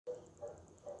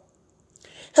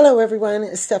Hello everyone,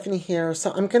 it's Stephanie here.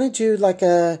 So I'm going to do like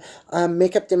a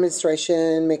makeup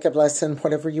demonstration, makeup lesson,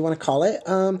 whatever you want to call it.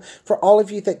 For all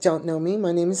of you that don't know me,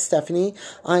 my name is Stephanie.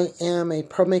 I am a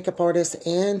pro makeup artist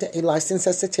and a licensed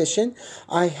esthetician.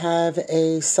 I have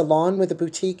a salon with a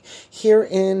boutique here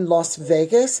in Las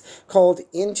Vegas called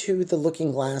Into the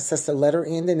Looking Glass. That's the letter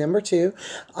N, the number 2,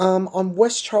 on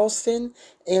West Charleston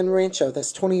and Rancho.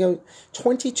 That's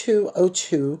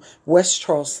 2202 West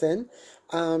Charleston.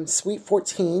 Suite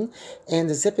 14, and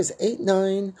the zip is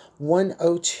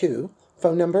 89102.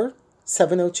 Phone number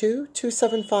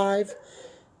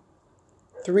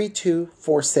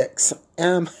 702-275-3246.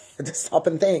 To stop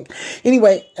and think.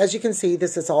 Anyway, as you can see,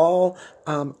 this is all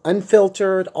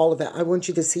unfiltered, all of that. I want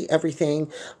you to see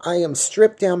everything. I am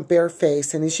stripped down, bare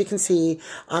face, and as you can see,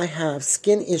 I have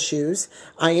skin issues.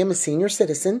 I am a senior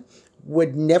citizen.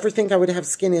 Would never think I would have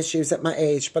skin issues at my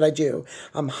age, but I do.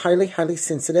 I'm highly, highly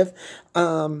sensitive.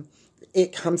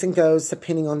 It comes and goes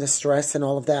depending on the stress and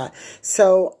all of that.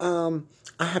 So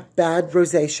I have bad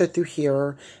rosacea through here,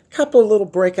 a couple of little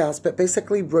breakouts, but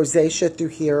basically rosacea through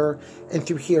here and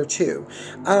through here too.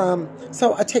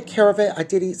 So I take care of it. I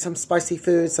did eat some spicy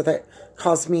food, so that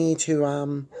caused me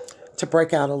to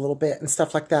break out a little bit and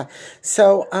stuff like that.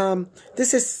 So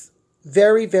this is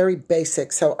very, very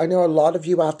basic. So I know a lot of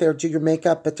you out there do your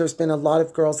makeup, but there's been a lot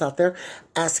of girls out there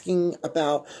asking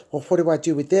about, well, what do I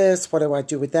do with this? What do I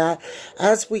do with that?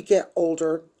 As we get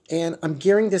older, and I'm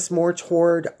gearing this more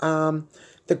toward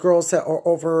the girls that are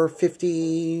over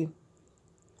 50,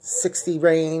 60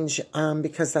 range,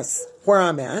 because that's where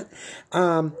I'm at.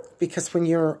 Because when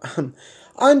you're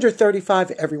under 35,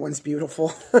 everyone's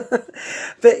beautiful. But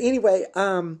anyway,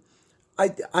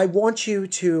 I want you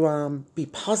to be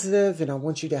positive, and I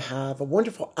want you to have a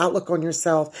wonderful outlook on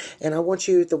yourself, and I want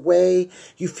you, the way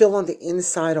you feel on the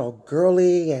inside, all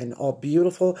girly and all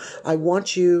beautiful, I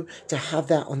want you to have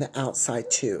that on the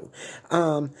outside too.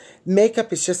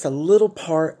 Makeup is just a little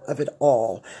part of it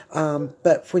all,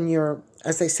 but when you're,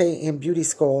 as they say in beauty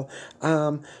school,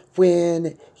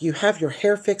 when you have your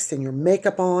hair fixed and your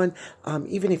makeup on,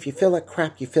 even if you feel like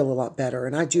crap, you feel a lot better.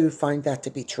 And I do find that to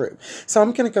be true. So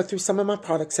I'm going to go through some of my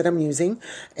products that I'm using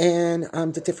and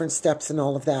the different steps and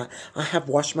all of that. I have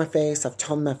washed my face. I've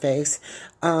toned my face.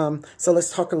 So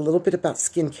let's talk a little bit about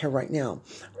skincare right now.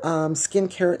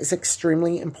 Skincare is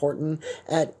extremely important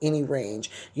at any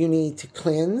range. You need to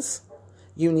cleanse,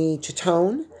 you need to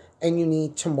tone, and you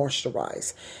need to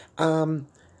moisturize.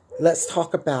 Let's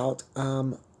talk about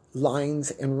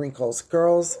lines and wrinkles.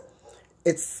 Girls,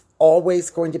 it's always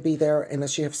going to be there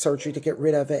unless you have surgery to get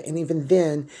rid of it. And even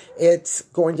then, it's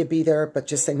going to be there, but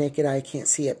just a naked eye can't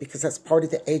see it because that's part of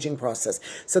the aging process.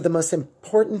 So the most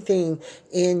important thing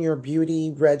in your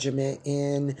beauty regimen,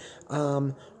 in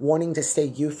wanting to stay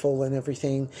youthful and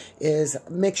everything, is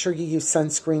make sure you use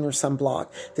sunscreen or sunblock.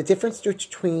 The difference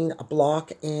between a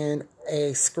block and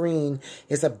a screen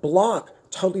is a block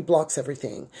totally blocks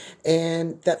everything,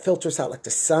 and that filters out like the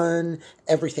sun,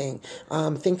 everything.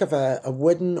 Think of a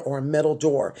wooden or a metal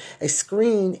door. A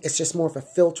screen is just more of a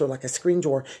filter, like a screen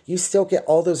door. You still get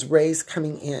all those rays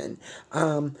coming in,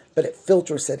 but it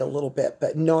filters it a little bit,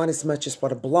 but not as much as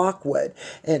what a block would.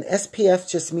 And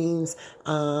SPF just means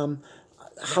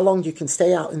how long you can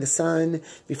stay out in the sun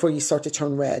before you start to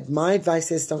turn red. My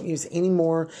advice is don't use any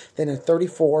more than a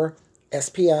 34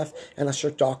 SPF unless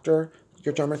your doctor,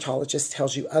 your dermatologist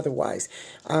tells you otherwise.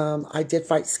 I did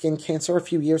fight skin cancer a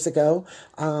few years ago.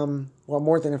 Well,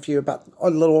 more than a few, about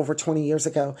a little over 20 years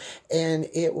ago. And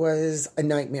it was a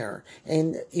nightmare.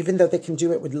 And even though they can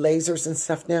do it with lasers and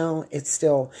stuff now, it's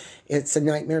a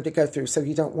nightmare to go through. So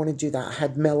you don't want to do that. I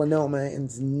had melanoma, and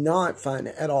it's not fun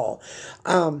at all.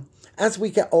 As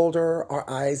we get older, our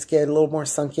eyes get a little more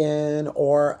sunk in,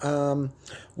 or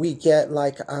we get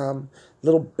like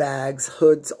little bags,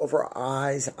 hoods over our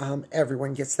eyes.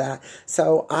 Everyone gets that.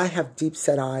 So I have deep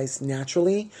set eyes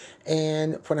naturally,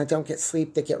 and when I don't get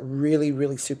sleep, they get really,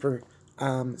 really super,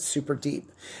 super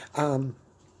deep.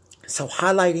 So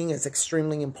highlighting is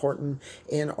extremely important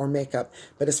in our makeup.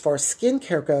 But as far as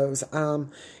skincare goes,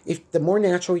 if the more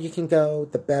natural you can go,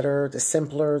 the better. The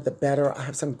simpler, the better. I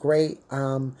have some great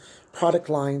product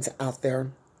lines out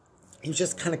there. You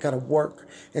just kind of got to work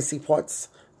and see what's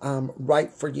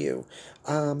right for you.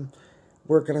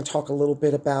 We're going to talk a little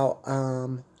bit about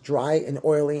dry and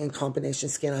oily and combination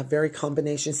skin. I have very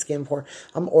combination skin where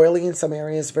I'm oily in some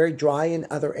areas, very dry in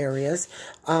other areas.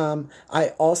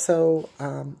 I also,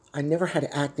 I never had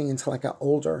acne until I got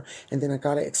older, and then I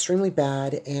got it extremely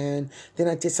bad, and then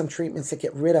I did some treatments to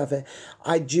get rid of it.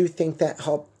 I do think that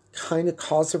helped kind of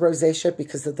caused the rosacea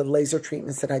because of the laser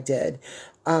treatments that I did.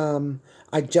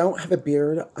 I don't have a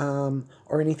beard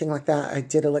or anything like that. I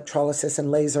did electrolysis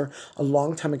and laser a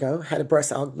long time ago, had a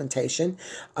breast augmentation.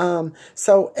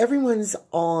 So everyone's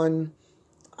on,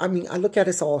 I mean, I look at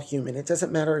us all human. It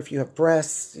doesn't matter if you have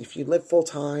breasts, if you live full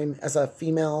time as a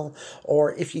female,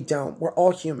 or if you don't. We're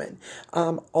all human.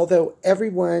 Although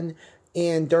everyone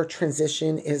in their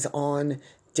transition is on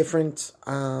different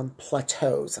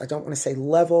plateaus. I don't want to say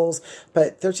levels,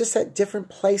 but they're just at different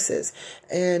places.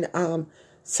 And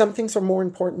some things are more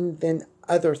important than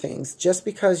other things. Just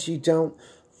because you don't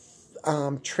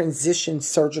transition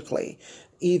surgically,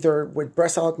 either with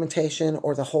breast augmentation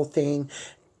or the whole thing,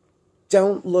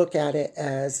 don't look at it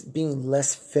as being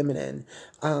less feminine.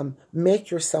 Make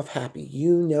yourself happy.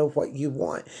 You know what you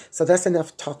want. So that's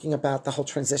enough talking about the whole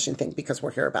transition thing, because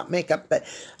we're here about makeup, but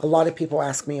a lot of people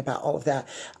ask me about all of that.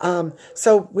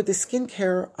 So with the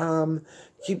skincare,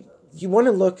 you want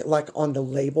to look like on the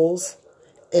labels.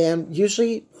 And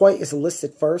usually what is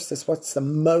listed first is what's the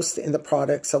most in the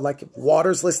product. So like if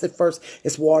water's listed first,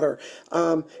 it's water.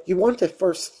 You want the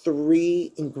first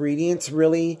 3 ingredients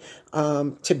really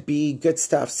to be good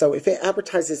stuff. So if it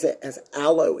advertises it as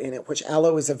aloe in it, which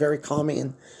aloe is a very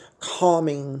calming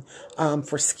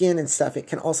for skin and stuff. It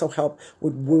can also help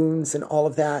with wounds and all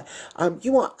of that.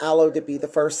 You want aloe to be the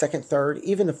 1st, 2nd, 3rd,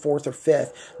 even the 4th or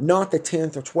 5th, not the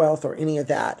 10th or 12th or any of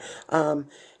that.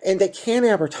 And they can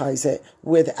advertise it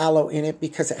with aloe in it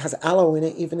because it has aloe in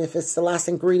it, even if it's the last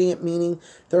ingredient, meaning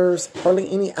there's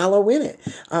hardly any aloe in it.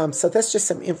 So that's just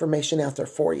some information out there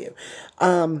for you.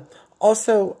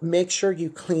 Also, make sure you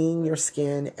clean your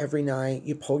skin every night.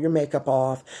 You pull your makeup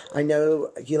off. I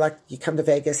know you come to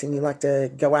Vegas and you like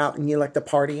to go out and you like to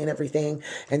party and everything,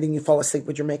 and then you fall asleep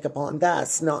with your makeup on.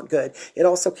 That's not good. It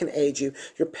also can age you.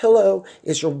 Your pillow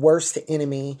is your worst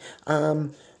enemy.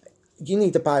 You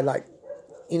need to buy like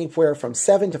anywhere from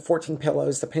 7 to 14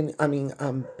 pillows,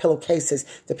 pillowcases,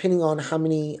 depending on how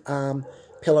many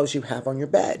pillows you have on your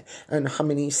bed and how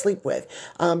many you sleep with.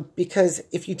 Because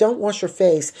if you don't wash your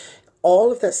face,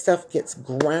 all of that stuff gets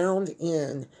ground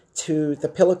in to the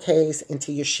pillowcase and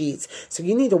to your sheets. So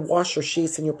you need to wash your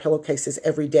sheets and your pillowcases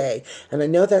every day. And I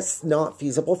know that's not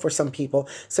feasible for some people.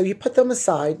 So you put them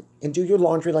aside and do your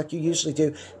laundry like you usually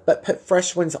do, but put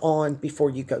fresh ones on before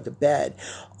you go to bed.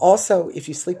 Also, if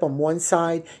you sleep on one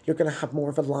side, you're going to have more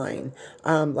of a line.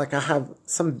 Like I have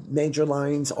some major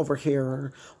lines over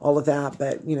here, all of that.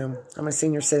 But, you know, I'm a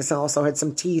senior citizen. I also had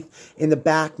some teeth in the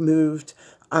back removed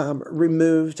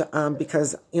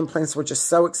because implants were just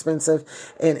so expensive,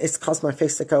 and it's caused my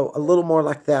face to go a little more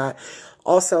like that.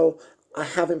 Also, I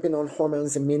haven't been on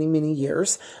hormones in many, many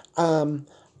years.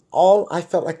 All I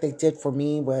felt like they did for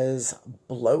me was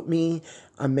bloat me,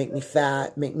 make me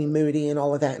fat, make me moody, and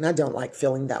all of that, and I don't like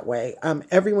feeling that way.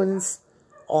 Everyone's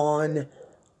on,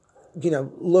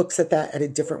 looks at that at a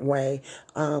different way.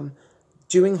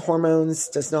 Doing hormones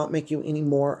does not make you any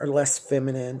more or less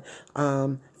feminine.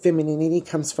 Femininity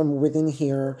comes from within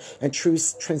here, and true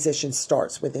transition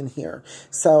starts within here.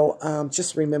 So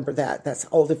just remember that. That's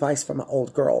old advice from an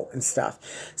old girl and stuff.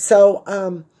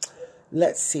 So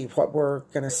let's see what we're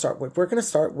going to start with. We're going to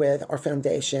start with our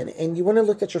foundation, and you want to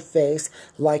look at your face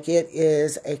like it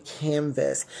is a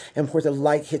canvas and where the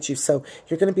light hits you. So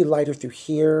you're going to be lighter through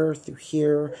here,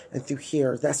 and through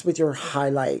here. That's with your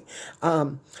highlight.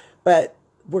 But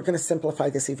we're going to simplify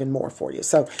this even more for you.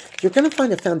 So you're going to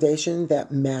find a foundation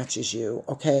that matches you,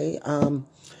 okay?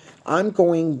 I'm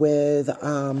going with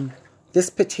this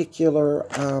particular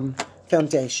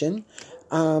foundation.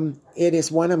 It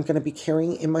is one I'm going to be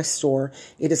carrying in my store.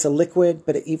 It is a liquid,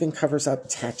 but it even covers up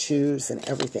tattoos and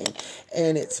everything.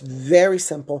 And it's very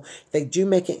simple. They do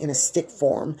make it in a stick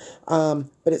form, but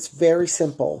it's very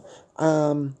simple.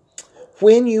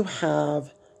 When you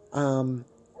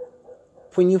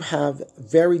have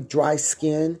very dry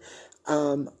skin,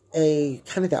 a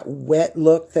kind of that wet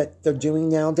look that they're doing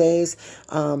nowadays,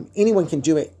 anyone can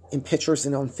do it in pictures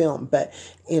and on film, but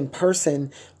in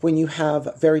person, when you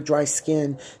have very dry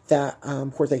skin, that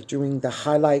where they're doing the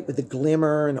highlight with the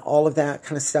glimmer and all of that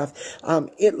kind of stuff,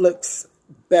 it looks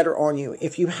better on you.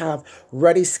 If you have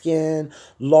ruddy skin,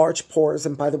 large pores,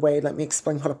 and by the way, let me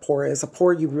explain what a pore is. A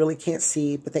pore you really can't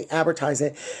see, but they advertise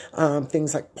it.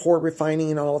 Things like pore refining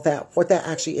and all of that. What that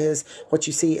actually is, what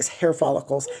you see is hair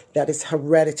follicles. That is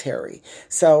hereditary.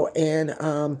 So, and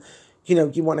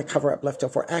you want to cover up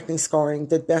leftover acne scarring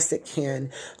the best it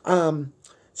can.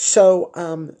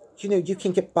 you know, you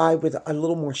can get by with a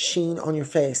little more sheen on your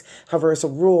face. However, as a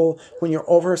rule, when you're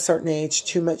over a certain age,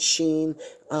 too much sheen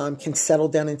can settle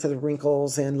down into the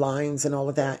wrinkles and lines and all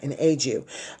of that and age you.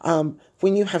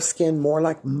 When you have skin more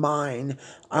like mine,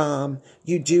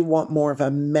 you do want more of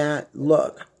a matte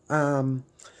look.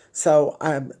 So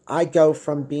I go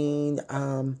from being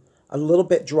a little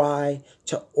bit dry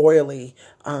to oily.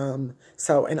 And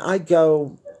I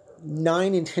go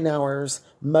 9 and 10 hours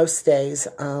most days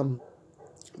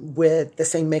with the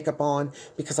same makeup on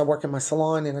because I work in my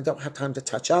salon and I don't have time to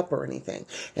touch up or anything.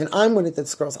 And I'm one of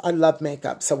those girls, I love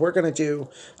makeup. So we're going to do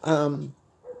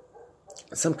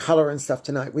some color and stuff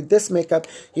tonight. With this makeup,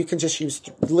 you can just use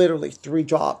literally 3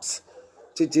 drops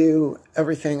to do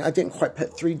everything. I didn't quite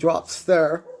put 3 drops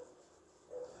there.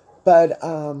 But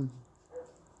I'll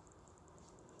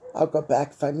go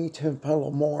back if I need to and put a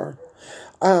little more.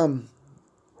 I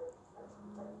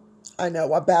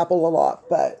know I babble a lot,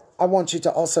 but I want you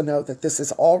to also know that this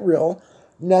is all real.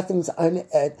 Nothing's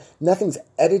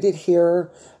edited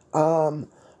here. There's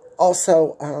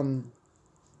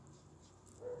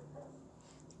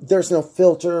no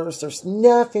filters. There's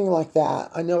nothing like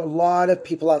that. I know a lot of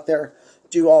people out there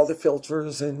do all the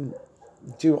filters and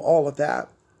do all of that.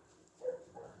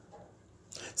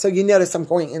 So you notice I'm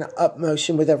going in up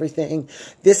motion with everything.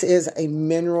 This is a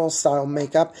mineral style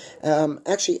makeup.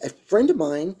 Actually, a friend of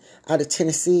mine out of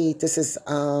Tennessee, this is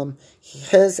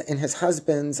his and his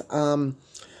husband's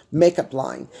makeup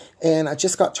line. And I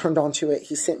just got turned on to it.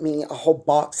 He sent me a whole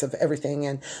box of everything.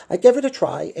 And I gave it a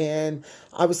try. And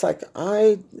I was like,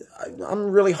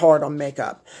 I'm really hard on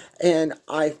makeup. And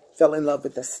I fell in love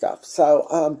with this stuff.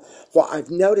 So what I've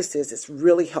noticed is it's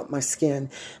really helped my skin.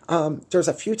 There's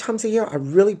a few times a year I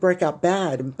really break out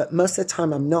bad, but most of the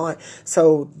time I'm not.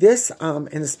 So this,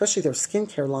 and especially their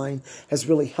skincare line, has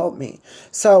really helped me.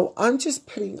 So I'm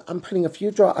putting a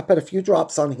few drops. I put a few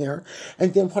drops on here,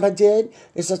 and then what I did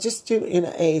is I just do in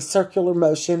a circular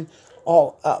motion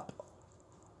all up.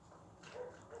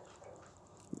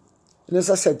 And as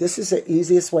I said, this is the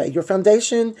easiest way. Your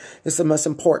foundation is the most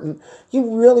important.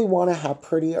 You really want to have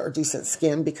pretty or decent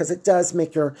skin because it does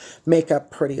make your makeup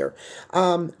prettier.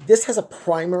 This has a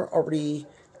primer already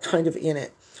kind of in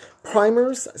it.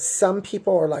 Primers, some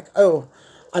people are like, oh,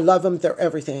 I love them. They're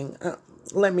everything.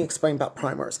 Let me explain about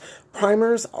primers.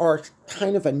 Primers are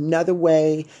kind of another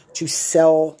way to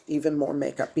sell even more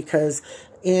makeup because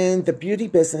in the beauty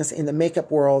business, in the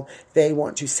makeup world, they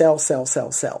want to sell, sell,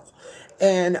 sell, sell.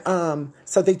 And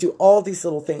so they do all these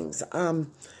little things.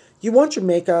 You want your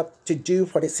makeup to do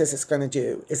what it says it's going to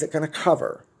do. Is it going to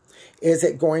cover? Is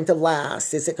it going to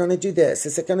last? Is it going to do this?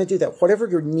 Is it going to do that? Whatever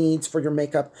your needs for your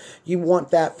makeup, you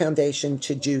want that foundation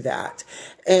to do that.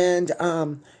 And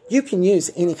you can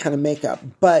use any kind of makeup,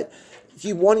 but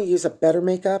you want to use a better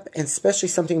makeup, and especially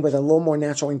something with a little more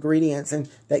natural ingredients, and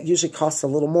that usually costs a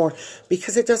little more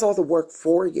because it does all the work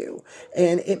for you,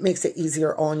 and it makes it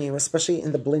easier on you, especially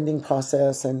in the blending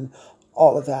process and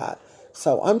all of that.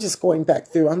 So I'm just going back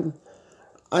through.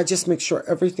 I just make sure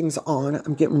everything's on.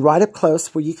 I'm getting right up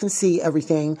close where you can see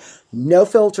everything. No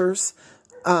filters.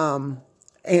 And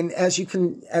as you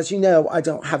know, I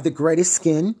don't have the greatest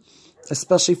skin,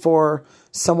 especially for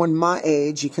someone my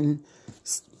age.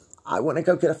 I want to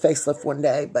go get a facelift one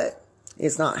day, but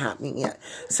it's not happening yet.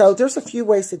 So there's a few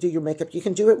ways to do your makeup. You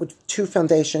can do it with 2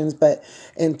 foundations,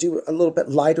 and do a little bit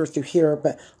lighter through here,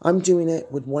 but I'm doing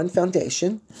it with 1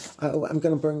 foundation. I'm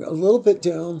going to bring a little bit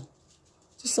down,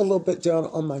 just a little bit down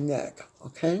on my neck,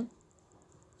 okay?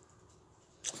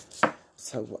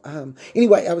 So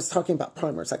anyway, I was talking about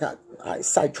primers. I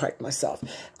sidetracked myself.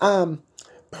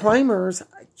 Primers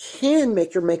can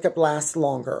make your makeup last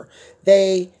longer.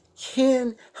 They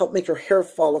can help make your hair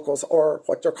follicles, or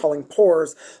what they're calling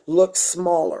pores, look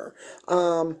smaller.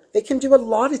 They can do a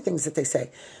lot of things that they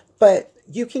say, but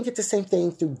you can get the same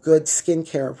thing through good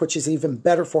skincare, which is even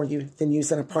better for you than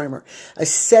using a primer. A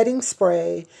setting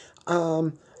spray,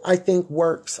 I think,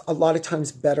 works a lot of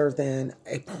times better than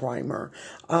a primer.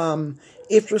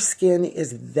 If your skin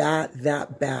is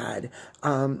that bad,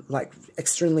 like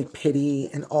extremely pitty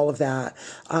and all of that,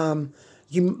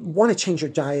 you want to change your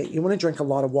diet. You want to drink a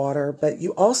lot of water, but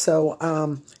you also,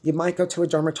 you might go to a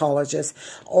dermatologist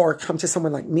or come to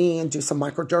someone like me and do some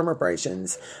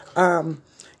microdermabrasions.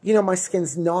 You know, my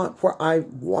skin's not where I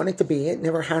want it to be. It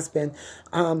never has been,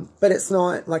 but it's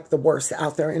not like the worst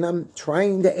out there. And I'm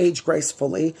trying to age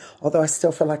gracefully, although I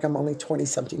still feel like I'm only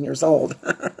 20-something years old.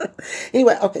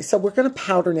 Anyway, okay, so we're going to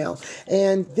powder now.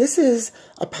 And this is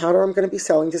a powder I'm going to be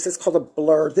selling. This is called a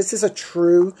Blur. This is a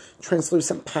true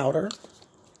translucent powder.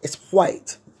 It's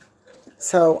white.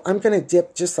 So I'm going to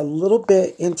dip just a little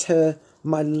bit into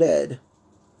my lid.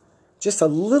 just a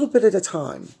little bit at a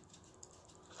time.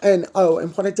 And, oh,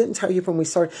 and what I didn't tell you when we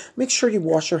started, make sure you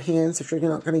wash your hands if you're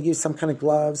not going to use some kind of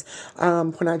gloves.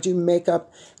 When I do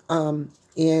makeup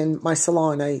in my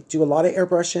salon, I do a lot of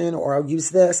airbrushing, or I'll use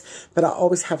this, but I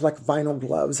always have like vinyl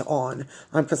gloves on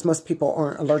because most people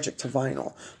aren't allergic to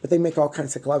vinyl. But they make all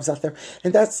kinds of gloves out there.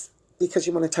 And that's because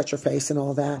you want to touch your face and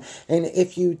all that. And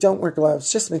if you don't wear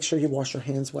gloves, just make sure you wash your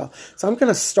hands well. So I'm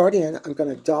going to start in. I'm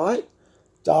going to dot,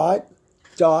 dot,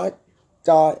 dot,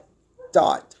 dot,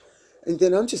 dot. And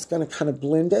then I'm just going to kind of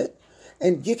blend it.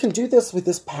 And you can do this with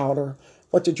this powder.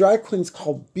 What the drag queens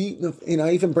call beating, and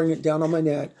I even bring it down on my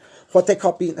neck. What they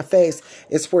call beating the face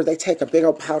is where they take a big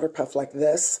old powder puff like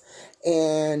this.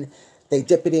 And they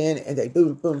dip it in and they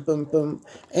boom, boom, boom, boom.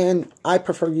 And I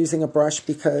prefer using a brush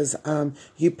because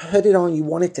you put it on, you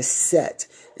want it to set.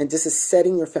 And this is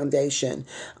setting your foundation.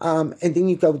 And then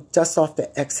you go dust off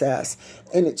the excess.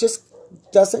 And it just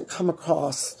doesn't come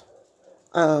across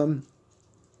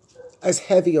as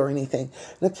heavy or anything.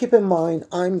 Now keep in mind,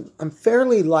 I'm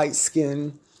fairly light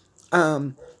skinned.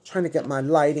 Trying to get my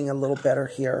lighting a little better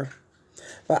here.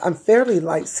 But I'm fairly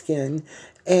light skinned.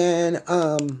 And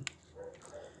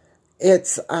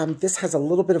this has a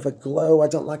little bit of a glow.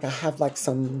 I have like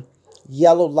some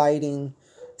yellow lighting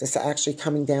that's actually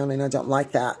coming down, and I don't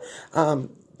like that.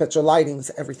 But your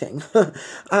lighting's everything.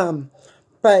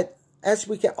 But as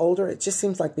we get older, it just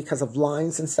seems like because of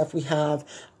lines and stuff we have,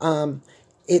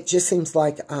 it just seems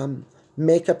like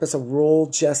makeup as a rule,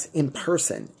 just in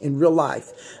person, in real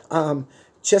life,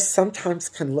 just sometimes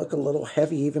can look a little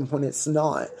heavy even when it's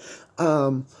not.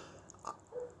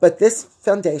 But this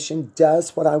foundation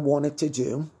does what I want it to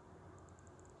do.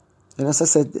 And as I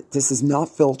said, this is not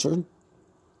filtered.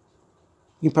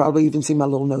 You probably even see my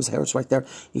little nose hairs right there.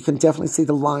 You can definitely see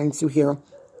the lines through here.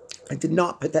 I did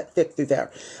not put that thick through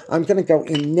there. I'm going to go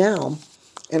in now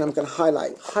and I'm going to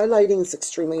highlight. Highlighting is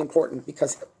extremely important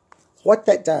because what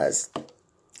that does,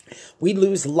 we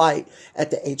lose light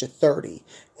at the age of 30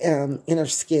 in our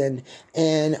skin,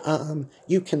 and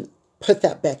you can put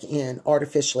that back in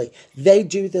artificially. They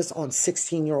do this on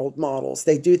 16-year-old models.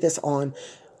 They do this on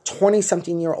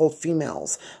 20-something-year-old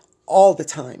females all the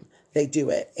time. They do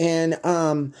it,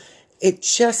 and it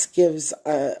just gives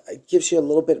you a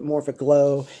little bit more of a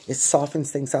glow. It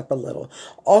softens things up a little.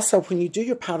 Also, when you do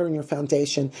your powder and your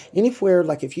foundation, anywhere,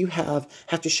 like if you have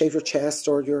to shave your chest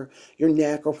or your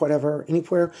neck or whatever,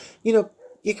 anywhere,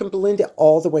 you can blend it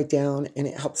all the way down, and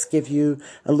it helps give you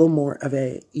a little more of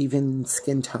a even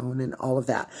skin tone and all of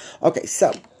that. Okay,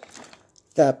 so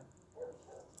the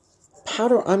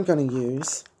powder I'm going to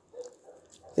use,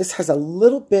 this has a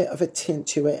little bit of a tint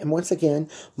to it. And once again,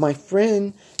 my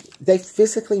friend, they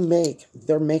physically make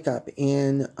their makeup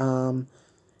in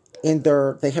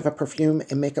they have a perfume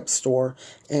and makeup store,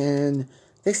 and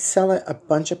they sell it a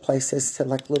bunch of places, to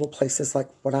like little places like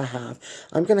what I have.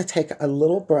 I'm going to take a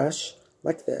little brush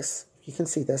like this. You can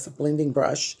see this, a blending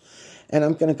brush. And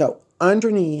I'm going to go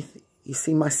underneath. You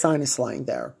see my sinus line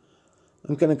there.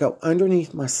 I'm going to go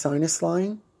underneath my sinus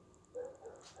line.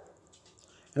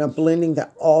 And I'm blending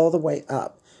that all the way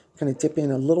up. I'm going to dip in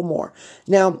a little more.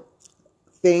 Now,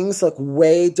 things look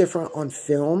way different on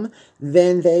film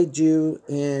than they do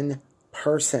in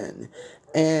person.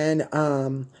 And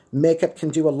makeup can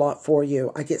do a lot for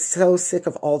you. I get so sick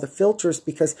of all the filters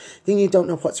because then you don't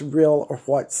know what's real or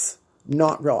what's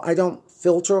not real. I don't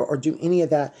filter or do any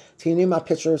of that to any of my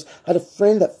pictures. I had a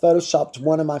friend that photoshopped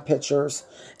one of my pictures,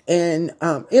 and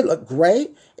it looked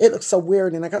great. It looked so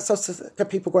weird, and I got so sick of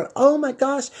people going, "Oh my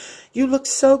gosh, you look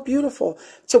so beautiful,"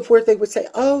 to where they would say,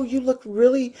 "Oh,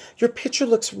 your picture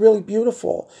looks really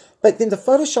beautiful." But then the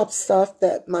Photoshop stuff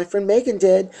that my friend Megan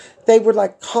did, they were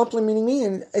like complimenting me,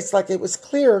 and it's like it was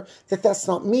clear that that's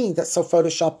not me, that's so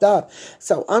Photoshopped up.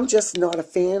 So I'm just not a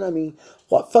fan. I mean,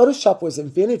 what Photoshop was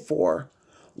invented for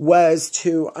was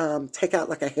to take out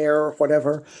like a hair or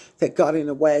whatever that got in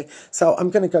the way. So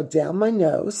I'm going to go down my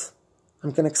nose.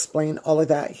 I'm going to explain all of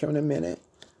that here in a minute.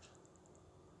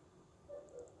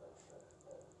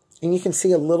 And you can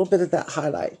see a little bit of that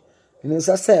highlight. And as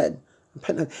I said, I'm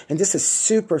putting, and this is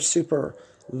super, super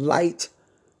light,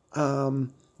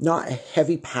 not a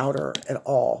heavy powder at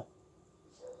all.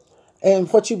 And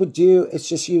what you would do is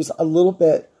just use a little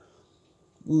bit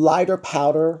lighter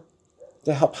powder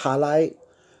to help highlight.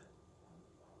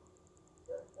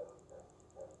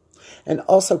 And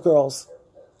also, girls,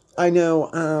 I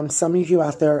know some of you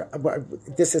out there,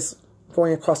 this is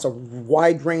going across a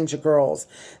wide range of girls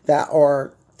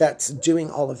that's doing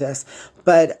all of this.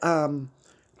 But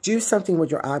do something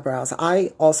with your eyebrows.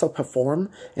 I also perform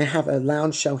and have a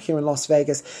lounge show here in Las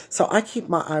Vegas. So I keep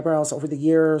my eyebrows over the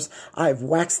years. I've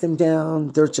waxed them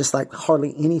down. There's just like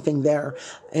hardly anything there.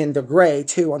 And they're gray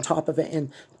too on top of it.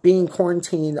 And being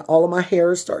quarantined, all of my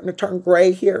hair is starting to turn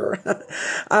gray here.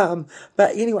 But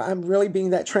anyway, I'm really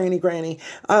being that tranny granny.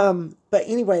 But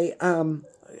anyway,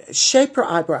 shape your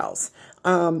eyebrows.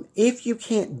 If you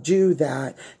can't do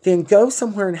that, then go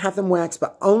somewhere and have them waxed,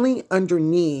 but only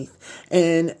underneath,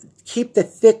 and keep the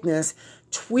thickness.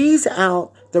 Tweeze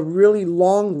out the really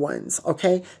long ones,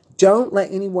 okay? Don't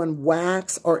let anyone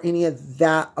wax or any of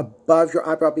that above your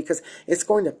eyebrow, because it's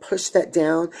going to push that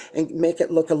down and make it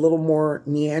look a little more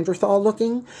Neanderthal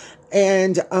looking.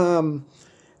 And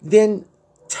then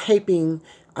taping,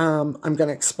 I'm going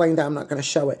to explain that. I'm not going to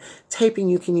show it. Taping,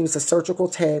 you can use a surgical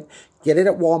tape. Get it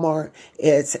at Walmart.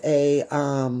 It's a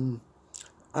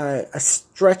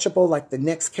stretchable, like the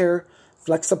Nextcare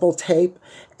flexible tape.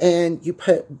 And you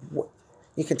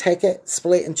can take it,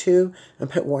 split it in two, and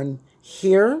put one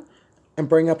here, and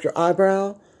bring up your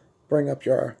eyebrow, bring up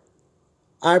your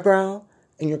eyebrow,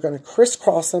 and you're going to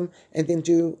crisscross them, and then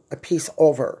do a piece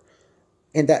over.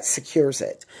 And that secures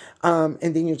it. And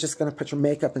then you're just going to put your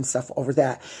makeup and stuff over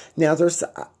that. Now, there's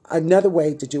another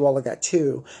way to do all of that,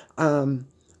 too.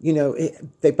 You know,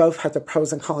 they both have the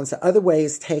pros and cons. The other way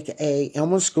is take a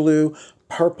Elmer's glue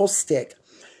purple stick.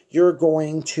 You're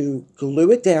going to glue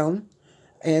it down,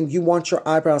 and you want your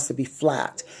eyebrows to be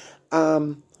flat.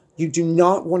 You do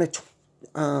not want to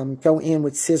go in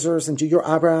with scissors and do your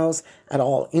eyebrows at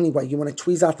all. Anyway, you want to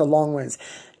tweeze out the long ones.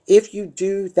 If you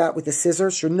do that with the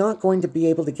scissors, you're not going to be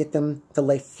able to get them to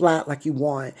lay flat like you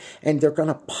want, and they're going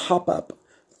to pop up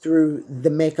through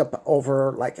the makeup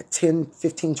over like a 10,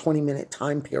 15, 20-minute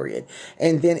time period.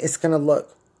 And then it's going to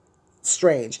look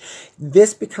strange.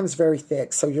 This becomes very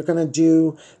thick. So you're going to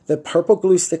do the purple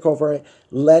glue stick over it,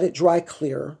 let it dry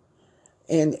clear.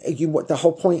 And the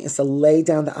whole point is to lay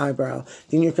down the eyebrow.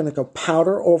 Then you're going to go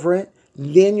powder over it.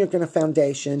 Then you're going to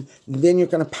foundation. Then you're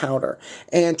going to powder.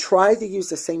 And try to use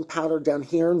the same powder down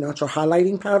here, not your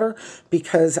highlighting powder,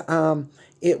 because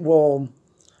it will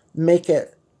make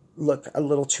it look a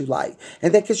little too light.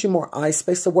 And that gives you more eye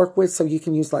space to work with, so you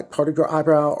can use like part of your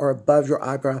eyebrow or above your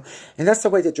eyebrow. And that's the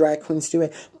way the drag queens do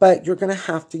it. But you're going to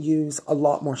have to use a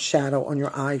lot more shadow on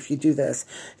your eye if you do this.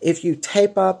 If you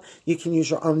tape up, you can use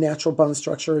your own natural bone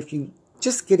structure if you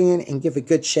just get in and give a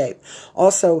good shape.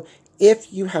 Also,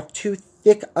 if you have too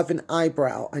thick of an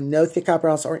eyebrow, I know thick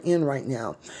eyebrows are in right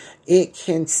now, it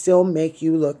can still make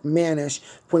you look mannish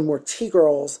when we're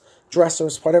T-girls,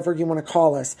 dressers, whatever you want to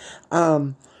call us.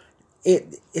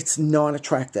 It's not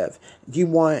attractive. You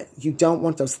don't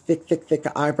want those thick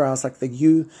eyebrows like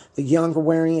the younger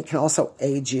wearing. It can also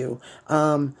age you.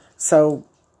 So,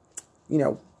 you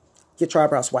know, get your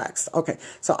eyebrows waxed. Okay,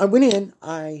 so I went in,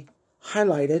 I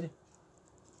highlighted.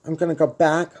 I'm going to go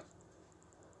back,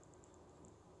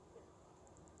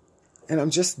 and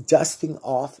I'm just dusting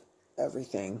off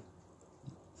everything.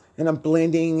 And I'm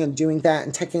blending and doing that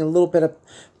and taking a little bit of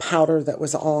powder that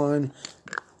was on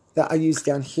that I used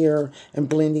down here and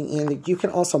blending in. You can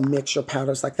also mix your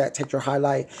powders like that. Take your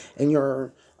highlight and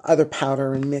your other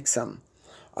powder and mix them.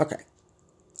 Okay.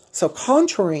 So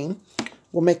contouring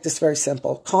will make this very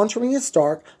simple. Contouring is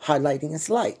dark, highlighting is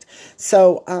light.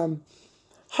 So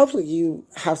hopefully you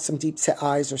have some deep set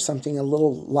eyes or something a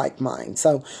little like mine.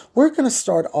 So we're going to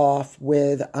start off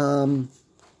with a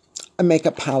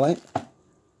makeup palette.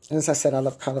 And as I said, I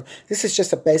love color. This is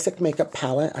just a basic makeup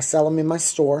palette. I sell them in my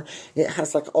store. It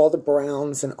has like all the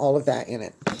browns and all of that in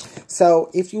it.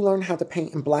 So if you learn how to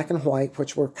paint in black and white,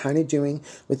 which we're kind of doing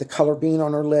with the color being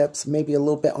on our lips, maybe a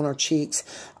little bit on our cheeks,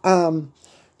 you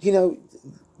know,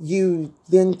 you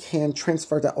then can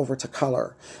transfer that over to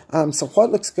color. So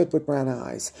what looks good with brown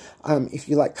eyes? If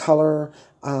you like color,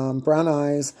 brown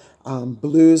eyes,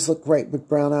 blues look great with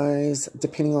brown eyes,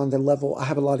 depending on the level. I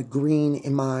have a lot of green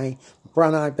in my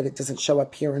brown eye, but it doesn't show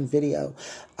up here in video.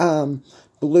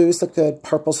 Blues look good.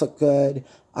 Purples look good.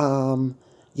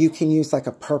 You can use like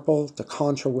a purple to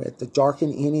contour with, to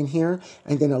darken in here,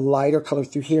 and then a lighter color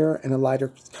through here and a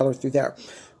lighter color through there.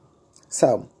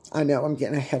 So I know I'm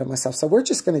getting ahead of myself. So we're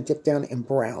just going to dip down in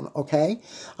brown, okay?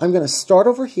 I'm going to start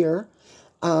over here.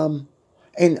 And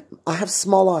I have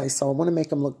small eyes, so I want to make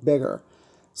them look bigger.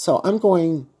 So I'm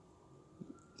going,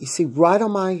 you see, right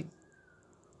on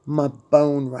my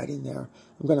bone right in there.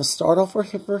 I'm going to start off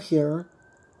over here,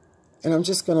 and I'm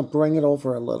just going to bring it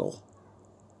over a little.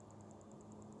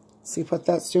 See what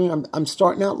that's doing? I'm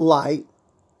starting out light.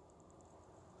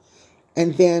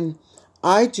 And then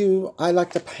I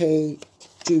like to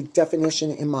do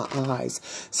definition in my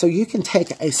eyes. So you can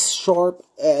take a sharp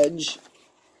edge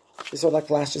These are like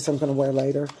lashes I'm going to wear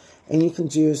later. And you can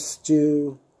just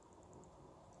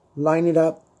line it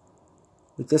up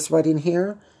with this right in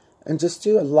here. And just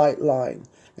do a light line.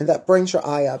 And that brings your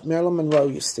eye up. Marilyn Monroe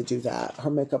used to do that. Her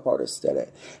makeup artist did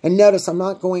it. And notice I'm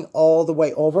not going all the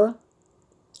way over.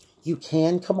 You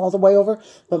can come all the way over,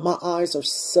 but my eyes are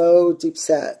so deep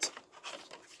set.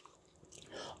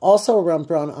 Also around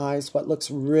brown eyes, what looks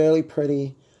really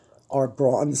pretty are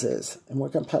bronzes. And we're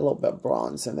going to put a little bit of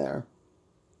bronze in there.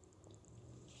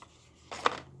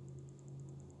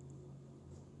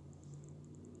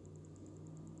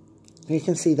 You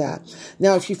can see that.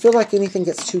 Now, if you feel like anything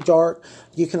gets too dark,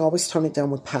 you can always tone it down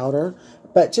with powder.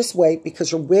 But just wait,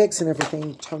 because your wigs and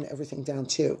everything tone everything down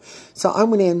too. So I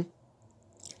went in.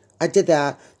 I did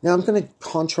that. Now I'm going to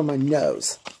contour my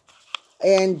nose.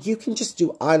 And you can just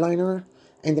do eyeliner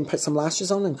and then put some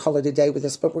lashes on and call it a day with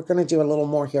this. But we're going to do a little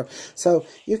more here. So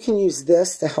you can use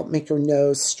this to help make your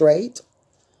nose straight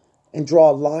and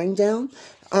draw a line down.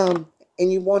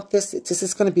 And you want this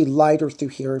is going to be lighter through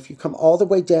here. If you come all the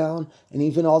way down and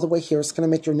even all the way here, it's going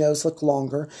to make your nose look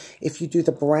longer. If you do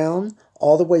the brown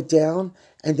all the way down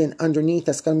and then underneath,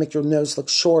 that's going to make your nose look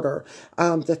shorter.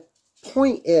 The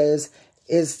point is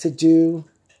to do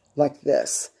like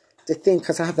this. To think,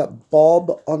 because I have that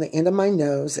bulb on the end of my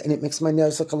nose, and it makes my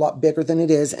nose look a lot bigger than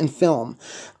it is in film.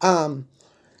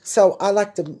 So I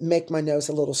like to make my nose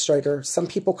a little straighter. Some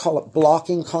people call it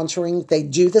blocking contouring. They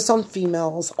do this on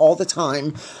females all the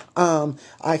time.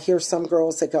 I hear some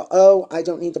girls that go, oh, I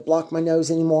don't need to block my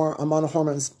nose anymore. I'm on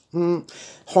hormones.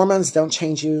 Hormones don't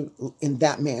change you in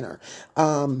that manner.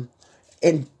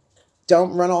 And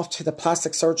don't run off to the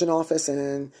plastic surgeon office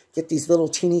and get these little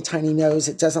teeny tiny nose.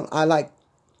 It doesn't, I like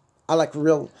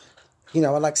real, I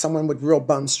like someone with real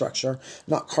bone structure,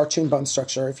 not cartoon bone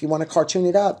structure. If you want to cartoon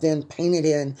it up, then paint it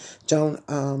in. Don't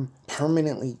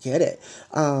permanently get it.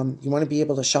 You want to be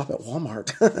able to shop at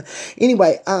Walmart.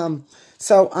 Anyway,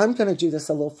 so I'm going to do this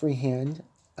a little freehand.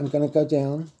 I'm going to go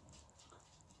down.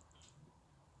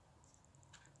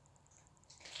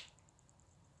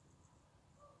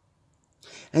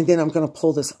 And then I'm going to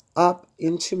pull this up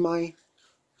into my,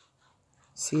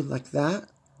 see, like that,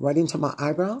 right into my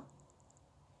eyebrow.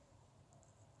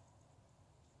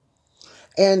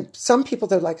 And some people,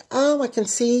 they're like, oh, I can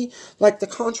see, like, the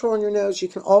contour on your nose. You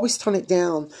can always tone it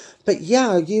down. But,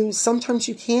 yeah, sometimes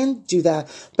you can do that.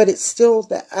 But it's still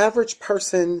the average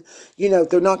person,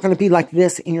 they're not going to be like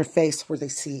this in your face where they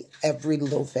see every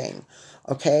little thing.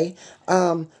 Okay?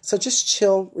 So just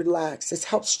chill, relax. This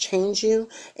helps change you.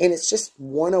 And it's just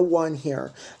 101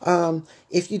 here.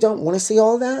 If you don't want to see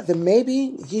all that, then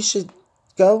maybe you should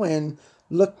go and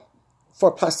look for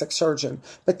a plastic surgeon.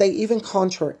 But they even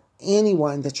contour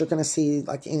anyone that you're going to see,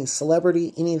 like any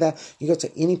celebrity, any of that. You go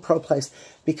to any pro place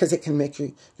because it can make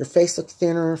your face look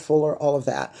thinner, fuller, all of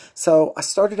that. So I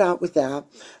started out with that.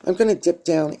 I'm going to dip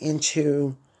down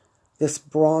into this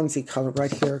bronzy color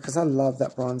right here because I love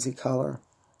that bronzy color.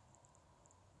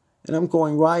 And I'm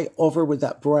going right over with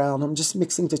that brown. I'm just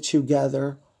mixing the two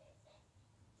together.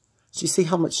 So you see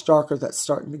how much darker that's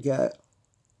starting to get.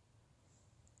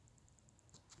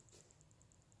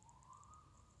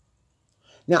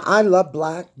 Now, I love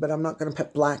black, but I'm not going to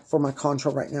put black for my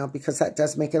contour right now because that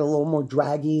does make it a little more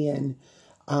draggy and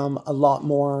a lot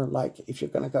more like if you're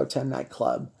going to go to a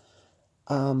nightclub.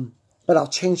 But I'll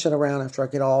change it around after I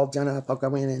get all done up. I'll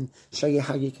go in and show you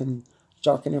how you can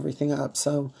darken everything up.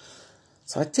 So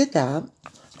I did that,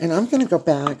 and I'm going to go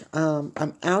back.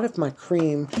 I'm out of my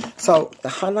cream. So the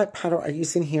highlight powder I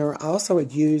used in here, I also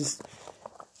had used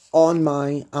on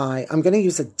my eye. I'm going to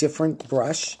use a different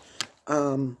brush.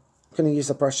 I'm going to use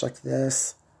a brush like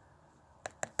this.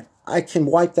 I can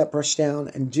wipe that brush down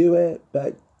and do it,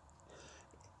 but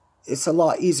it's a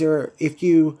lot easier if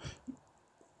you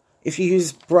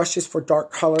use brushes for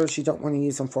dark colors. You don't want to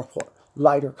use them for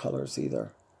lighter colors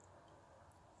either.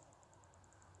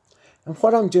 And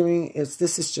what I'm doing is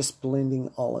this is just blending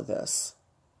all of this.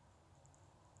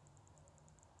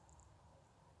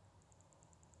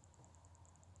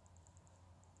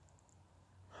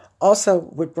 Also,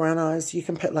 with brown eyes, you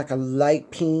can put like a light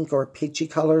pink or a peachy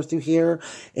color through here.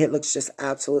 It looks just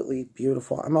absolutely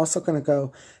beautiful. I'm also going to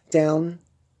go down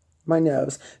my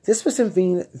nose. This was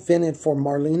invented for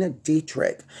Marlene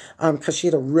Dietrich because she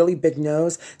had a really big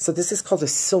nose. So this is called a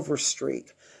silver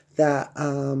streak that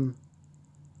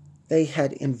they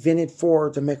had invented for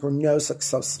to make her nose look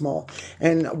so small.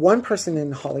 And one person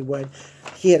in Hollywood,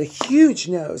 he had a huge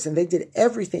nose, and they did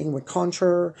everything with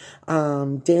contour.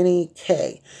 Danny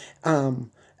Kaye.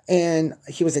 And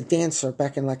he was a dancer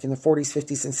back in the 40s,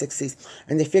 50s, and 60s.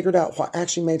 And they figured out what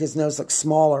actually made his nose look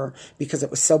smaller because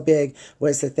it was so big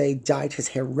was that they dyed his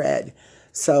hair red.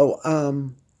 So,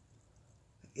 and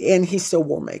he still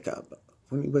wore makeup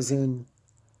when he was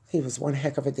one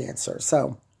heck of a dancer.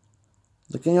 So,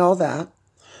 looking at all that.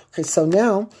 Okay, so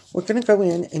now we're going to go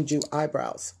in and do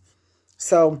eyebrows.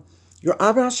 So, your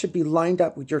eyebrows should be lined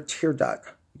up with your tear duct.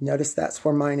 Notice that's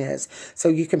where mine is. So,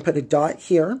 you can put a dot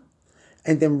here,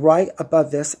 and then right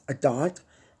above this, a dot,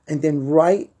 and then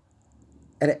right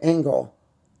at an angle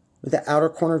with the outer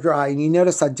corner of your eye. And you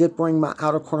notice I did bring my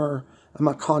outer corner of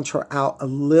my contour out a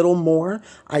little more.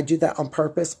 I do that on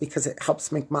purpose because it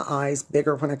helps make my eyes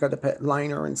bigger when I go to put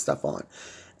liner and stuff on.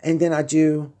 And then I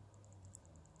do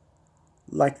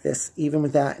like this, even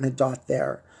with that and a dot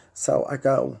there. So I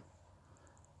go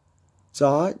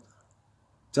dot,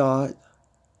 dot,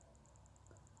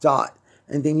 dot.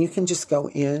 And then you can just go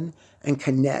in and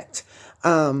connect.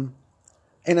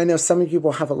 And I know some of you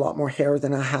will have a lot more hair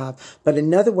than I have. But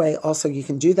another way also you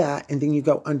can do that. And then you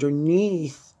go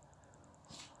underneath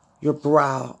your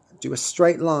brow. Do a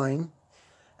straight line.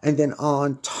 And then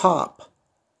on top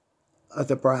of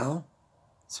the brow.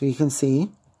 So you can see.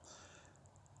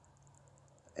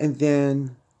 And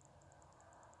then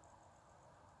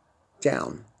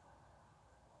down.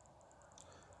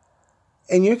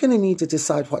 And you're going to need to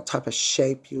decide what type of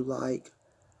shape you like.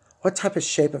 What type of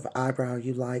shape of eyebrow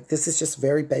you like. This is just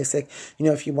very basic. You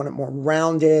know, if you want it more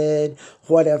rounded,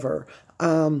 whatever.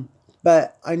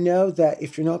 But I know that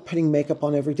if you're not putting makeup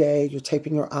on every day, you're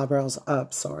taping your eyebrows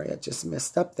up. Sorry, I just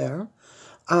messed up there.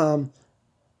 You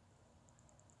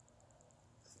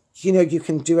know, you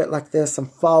can do it like this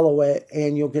and follow it,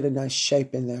 and you'll get a nice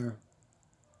shape in there.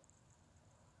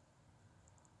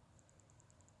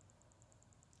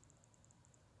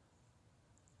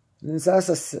 And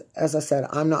as I said,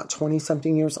 I'm not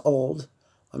 20-something years old.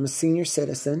 I'm a senior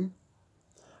citizen.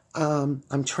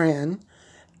 I'm trans,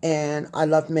 and I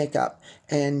love makeup,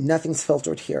 and nothing's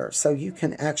filtered here. So you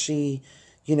can actually,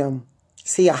 you know,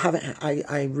 see,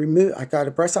 I got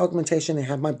a breast augmentation and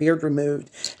had my beard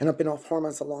removed, and I've been off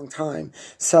hormones a long time.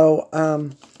 So,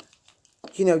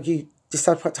 you know, you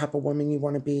decide what type of woman you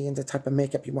want to be and the type of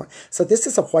makeup you want. So this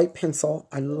is a white pencil.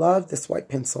 I love this white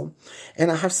pencil. And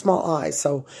I have small eyes,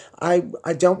 so I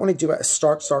don't want to do it a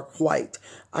stark white.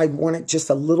 I want it just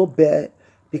a little bit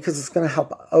because it's going to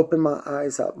help open my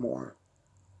eyes up more.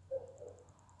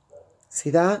 See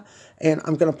that? And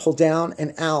I'm going to pull down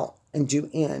and out and do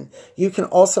in. You can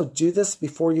also do this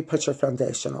before you put your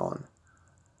foundation on.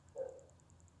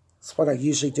 That's what I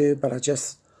usually do, but I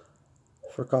just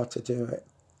forgot to do it.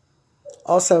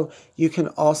 Also, you can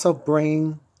also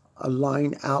bring a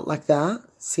line out like that.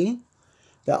 See?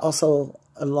 That also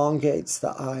elongates the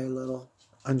eye a little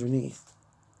underneath.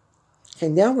 Okay,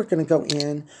 now we're going to go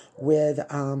in with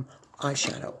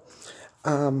eyeshadow.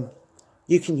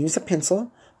 You can use a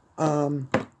pencil.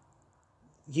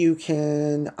 You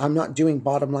can, I'm not doing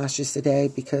bottom lashes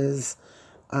today because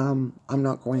I'm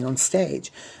not going on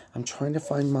stage. I'm trying to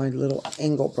find my little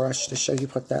angle brush to show you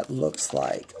what that looks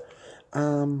like.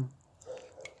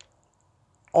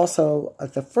 Also,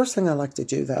 the first thing I like to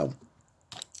do, though,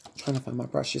 I'm trying to find my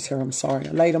brushes here. I'm sorry.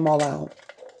 I laid them all out.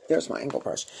 There's my angle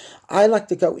brush. I like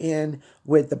to go in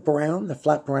with the brown, the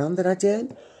flat brown that I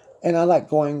did. And I like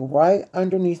going right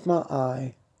underneath my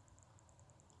eye.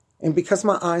 And because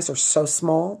my eyes are so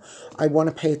small, I want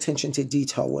to pay attention to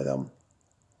detail with them.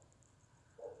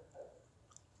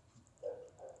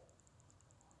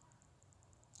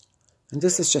 And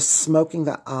this is just smoking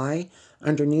the eye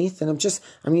underneath. And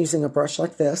I'm using a brush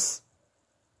like this.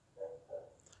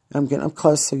 I'm getting up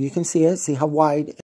close so you can see it. See how wide